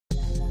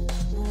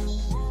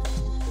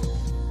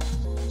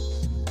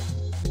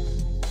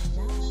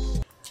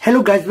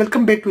Hello guys,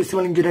 welcome back to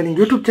Civil Engineering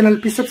YouTube channel.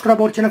 Please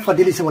subscribe our channel for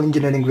daily civil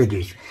engineering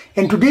videos.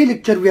 In today's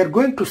lecture, we are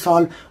going to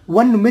solve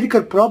one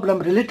numerical problem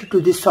related to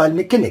the soil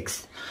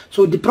mechanics.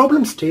 So the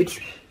problem states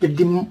that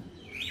the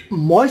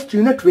moist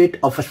unit weight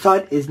of a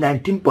soil is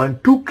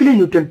 19.2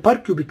 kilonewton per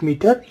cubic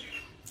meter,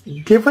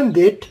 given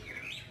that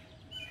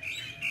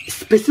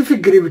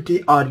specific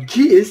gravity or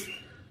G is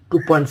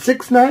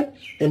 2.69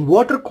 and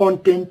water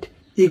content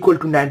equal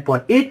to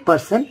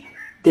 9.8%.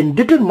 Then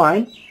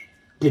determine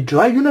the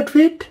dry unit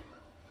weight,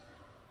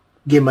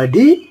 gamma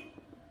D,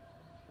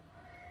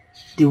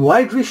 the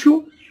void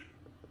ratio,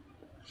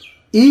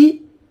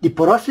 E, the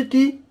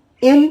porosity,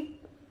 N,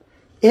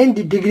 and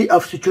the degree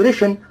of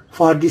saturation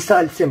for the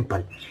soil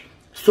sample.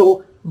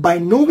 So by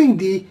knowing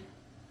the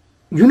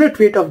unit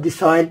weight of the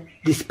soil,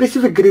 the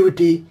specific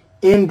gravity,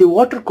 and the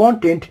water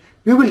content,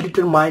 we will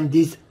determine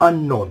these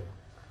unknown.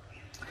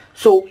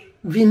 So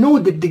we know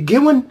that the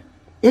given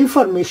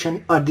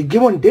information or the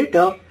given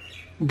data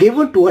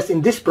given to us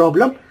in this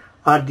problem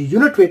are the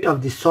unit weight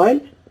of the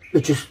soil,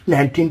 which is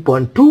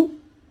 19.2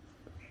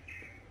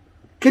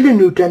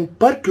 kilonewton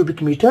per cubic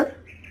meter,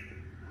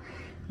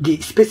 the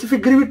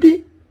specific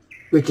gravity,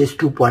 which is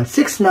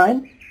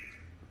 2.69,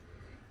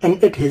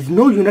 and it has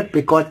no unit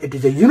because it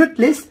is a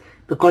unitless,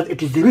 because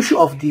it is the ratio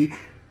of the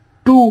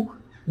two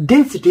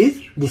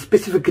densities. The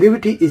specific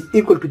gravity is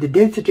equal to the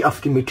density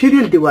of the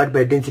material divided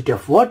by density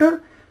of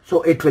water,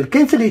 so it will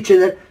cancel each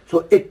other,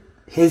 so it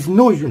has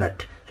no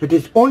unit, so it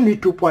is only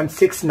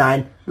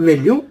 2.69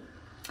 value.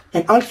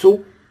 And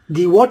also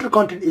the water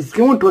content is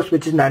given to us,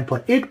 which is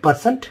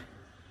 9.8%.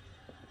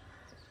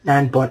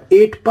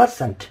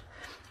 9.8%.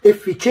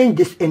 If we change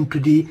this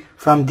into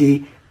from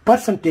the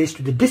percentage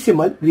to the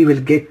decimal, we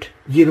will get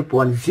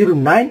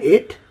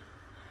 0.098.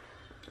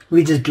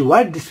 We just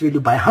divide this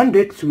value by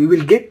 100, so we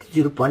will get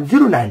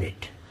 0.098.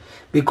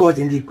 Because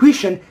in the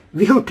equation,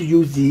 we have to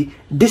use the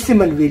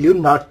decimal value,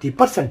 not the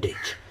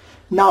percentage.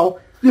 Now,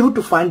 we have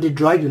to find the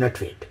dry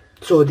unit weight.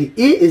 So the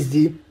A is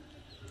the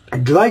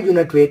dry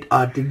unit weight,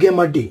 or the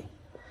gamma D.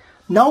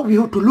 Now we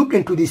have to look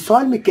into the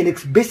soil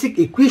mechanics basic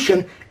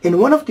equation, and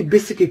one of the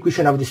basic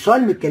equation of the soil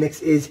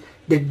mechanics is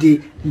that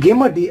the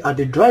gamma D, or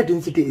the dry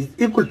density, is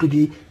equal to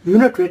the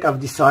unit weight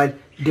of the soil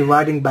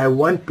dividing by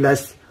 1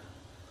 plus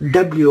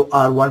W,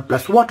 or 1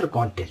 plus water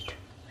content.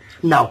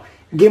 Now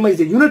gamma is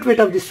the unit weight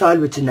of the soil,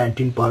 which is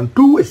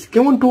 19.2 is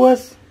given to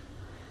us.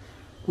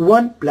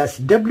 1 plus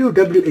W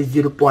is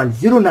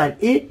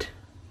 0.098.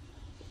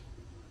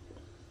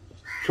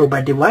 So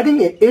by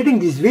dividing and adding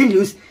these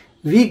values,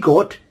 we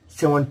got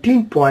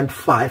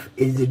 17.5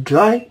 is the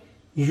dry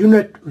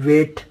unit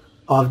weight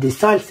of the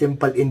soil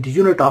sample in the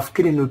unit of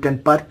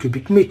kilonewton per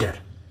cubic meter.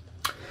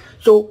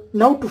 So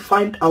now to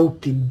find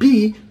out the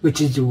B,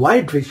 which is the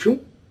void ratio,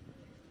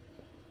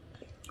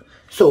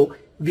 so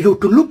we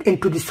have to look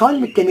into the soil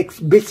mechanics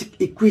basic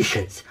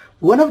equations.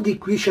 One of the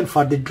equation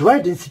for the dry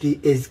density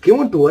is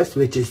given to us,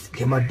 which is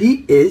gamma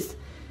D is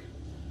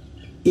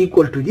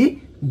equal to the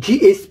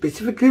Ga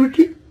specific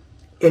gravity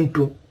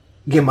into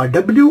gamma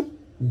W,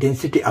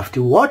 density of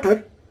the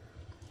water,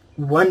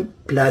 1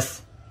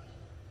 plus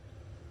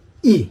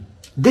E.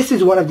 This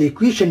is one of the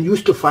equations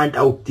used to find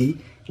out the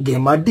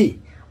gamma D.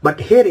 But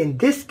here in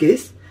this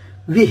case,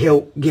 we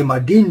have gamma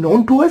D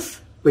known to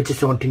us, which is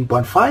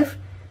 17.5.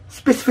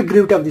 Specific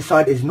gravity of the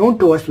soil is known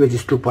to us, which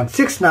is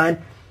 2.69.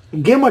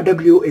 Gamma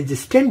W is the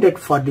standard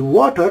for the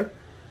water,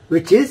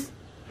 which is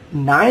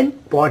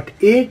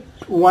 9.81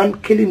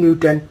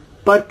 kilonewton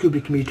per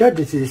cubic meter.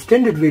 This is the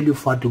standard value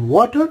for the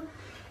water,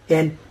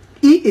 and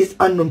E is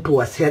unknown to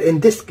us. Here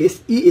in this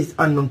case, E is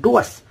unknown to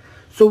us.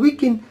 So we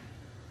can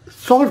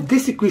solve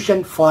this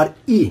equation for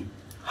E.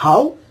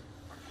 How?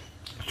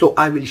 So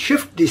I will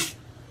shift this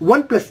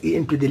 1 plus E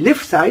into the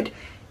left side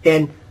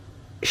and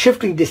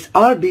shifting this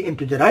RD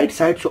into the right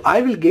side. So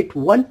I will get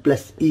 1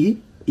 plus E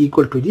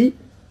equal to the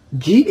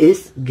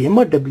Gs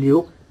gamma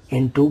W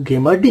into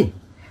gamma D.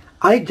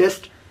 I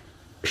just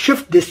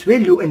shift this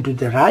value into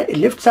the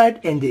left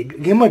side and the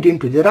gamma D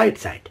into the right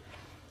side.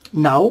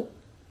 Now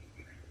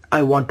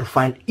I want to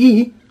find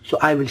E, so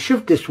I will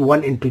shift this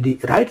 1 into the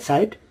right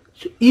side.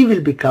 So E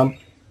will become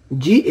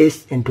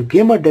Gs into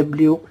gamma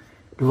W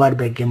divided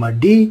by gamma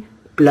D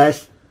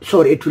plus,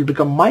 sorry, it will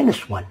become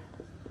minus 1.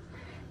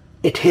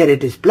 Here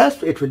it is plus,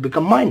 so it will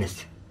become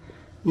minus.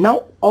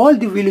 Now all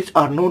the values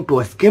are known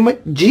to us. Gamma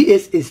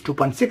Gs is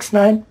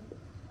 2.69.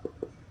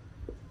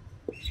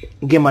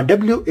 Gamma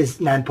W is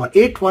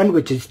 9.81,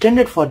 which is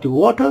standard for the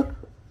water,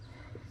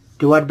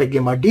 divided by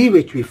gamma D,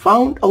 which we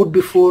found out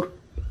before,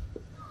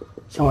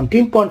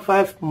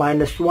 17.5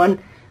 minus 1.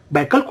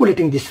 By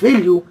calculating this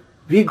value,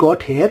 we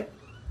got here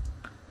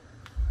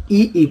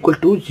E equal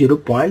to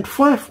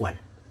 0.51.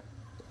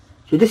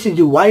 So this is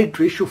the void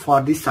ratio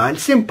for the soil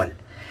sample.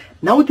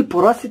 Now the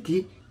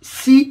porosity,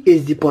 C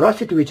is the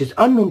porosity which is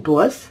unknown to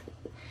us.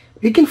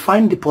 We can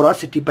find the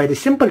porosity by the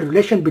simple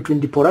relation between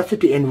the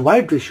porosity and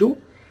void ratio.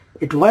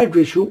 At void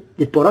ratio,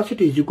 the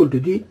porosity is equal to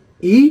the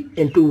E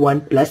into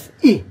 1 plus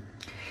E.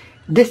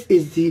 This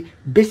is the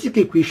basic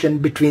equation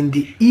between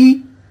the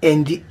E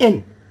and the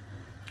N.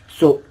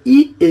 So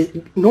E is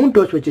known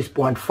to us, which is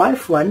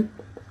 0.51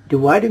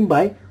 dividing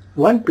by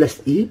 1 plus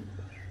E.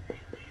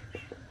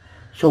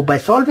 So by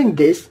solving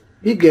this,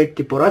 we get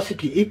the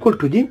porosity equal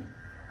to the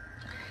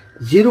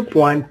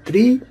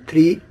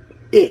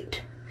 0.338.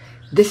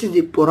 This is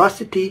the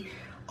porosity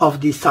of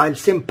the soil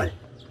sample.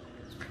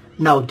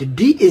 Now the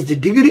D is the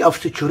degree of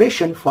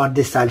saturation for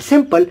the soil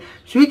sample.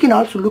 So we can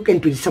also look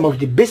into some of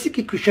the basic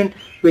equation,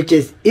 which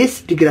is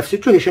S degree of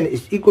saturation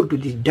is equal to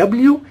the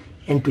W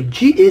into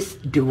GS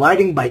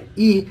dividing by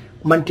E,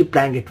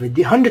 multiplying it with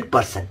the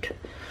 100%.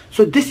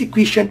 So this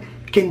equation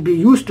can be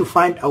used to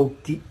find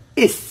out the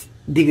S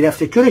degree of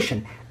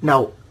saturation.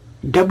 Now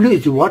W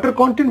is the water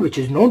content, which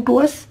is known to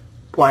us,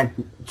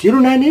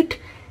 0.098.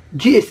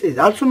 GS is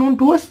also known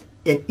to us,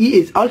 and E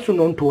is also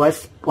known to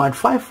us,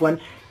 0.51.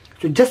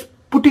 So just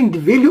putting the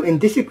value in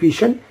this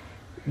equation,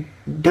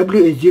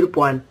 W is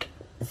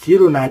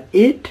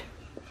 0.098,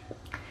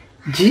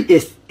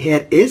 GS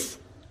here is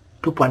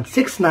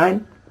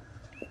 2.69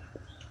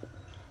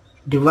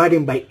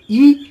 dividing by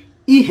E.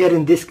 E here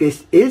in this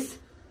case is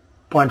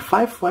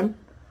 0.51,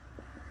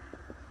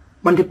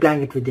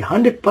 multiplying it with the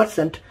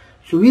 100%.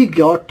 So we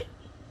got,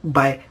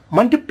 by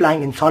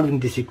multiplying and solving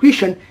this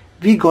equation,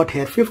 we got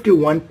here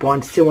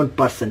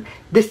 51.7%.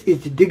 This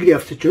is the degree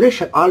of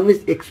saturation,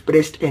 always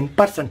expressed in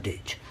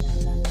percentage.